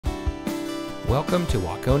Welcome to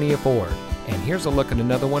Waconia Ford, and here's a look at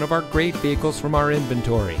another one of our great vehicles from our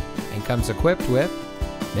inventory, and comes equipped with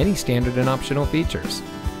many standard and optional features,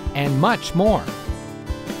 and much more.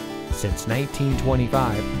 Since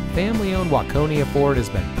 1925, family-owned Waconia Ford has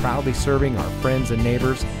been proudly serving our friends and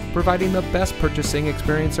neighbors, providing the best purchasing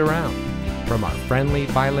experience around. From our friendly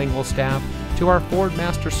bilingual staff to our Ford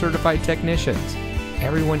Master Certified technicians,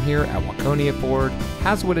 everyone here at Waconia Ford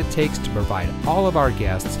has what it takes to provide all of our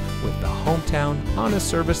guests with the hometown, honest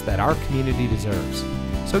service that our community deserves.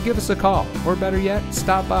 So give us a call, or better yet,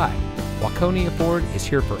 stop by. Waconia Ford is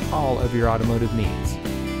here for all of your automotive needs.